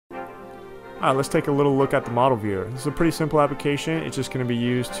Alright, let's take a little look at the model viewer. This is a pretty simple application. It's just going to be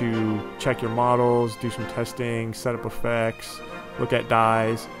used to check your models, do some testing, set up effects, look at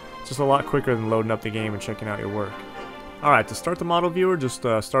dyes. It's just a lot quicker than loading up the game and checking out your work. Alright, to start the model viewer, just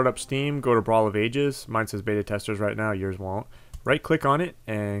start up Steam, go to Brawl of Ages. Mine says beta testers right now, yours won't. Right click on it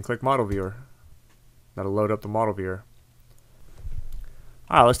and click model viewer. That'll load up the model viewer.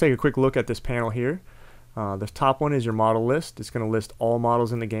 Alright, let's take a quick look at this panel here. The top one is your model list. It's going to list all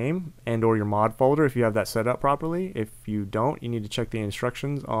models in the game and or your mod folder if you have that set up properly. If you don't, you need to check the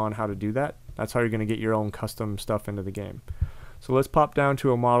instructions on how to do that. That's how you're going to get your own custom stuff into the game. So let's pop down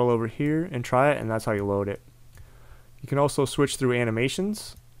to a model over here and try it, and that's how you load it. You can also switch through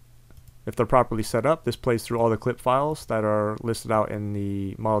animations. If they're properly set up, this plays through all the clip files that are listed out in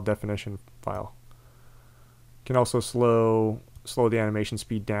the model definition file. You can also slow the animation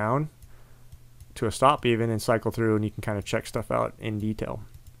speed down to a stop even and cycle through, and you can kind of check stuff out in detail.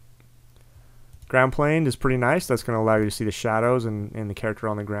 Ground plane is pretty nice. That's going to allow you to see the shadows and the character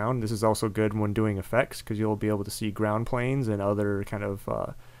on the ground. This is also good when doing effects because you'll be able to see ground planes and other kind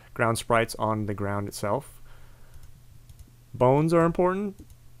of ground sprites on the ground itself. Bones are important,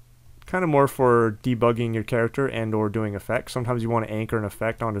 kind of more for debugging your character and or doing effects. Sometimes you want to anchor an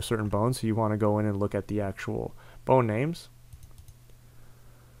effect onto certain bones, so you want to go in and look at the actual bone names.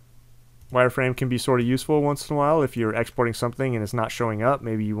 Wireframe can be sort of useful once in a while if you're exporting something and it's not showing up.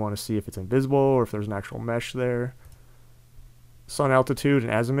 Maybe you want to see if it's invisible or if there's an actual mesh there. Sun altitude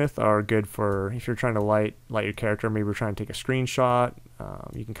and azimuth are good for if you're trying to light your character. Maybe you're trying to take a screenshot.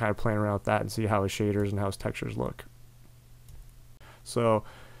 You can kind of play around with that and see how his shaders and how his textures look. So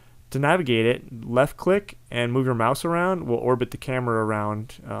to navigate it, left click and move your mouse around will orbit the camera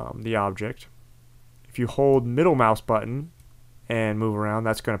around the object. If you hold middle mouse button and move around,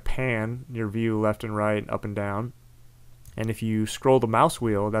 that's going to pan your view left and right, up and down. And if you scroll the mouse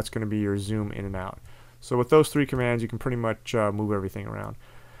wheel, that's going to be your zoom in and out. So with those three commands, you can pretty much move everything around.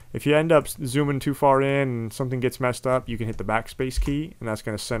 If you end up zooming too far in and something gets messed up, you can hit the backspace key, and that's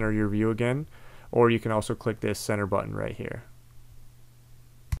going to center your view again. Or you can also click this center button right here.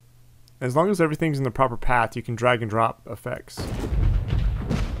 As long as everything's in the proper path, you can drag and drop effects.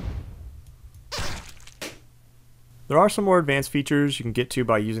 There are some more advanced features you can get to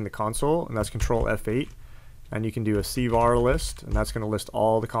by using the console, and that's Control F8. And you can do a CVAR list, and that's going to list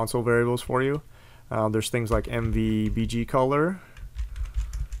all the console variables for you. There's things like MVBG color.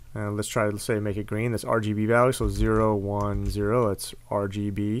 Let's try to say make it green. That's RGB value, so 0, 1, 0. That's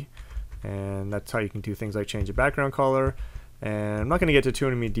RGB. And that's how you can do things like change the background color. And I'm not going to get to too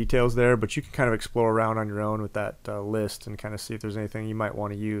many details there, but you can kind of explore around on your own with that list and kind of see if there's anything you might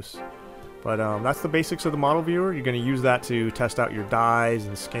want to use. But that's the basics of the model viewer. You're going to use that to test out your dyes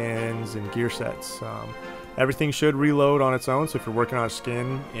and skins and gear sets. Everything should reload on its own, so if you're working on a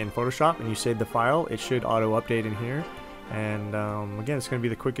skin in Photoshop and you save the file, it should auto-update in here. And again, it's going to be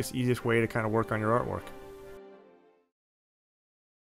the quickest, easiest way to kind of work on your artwork.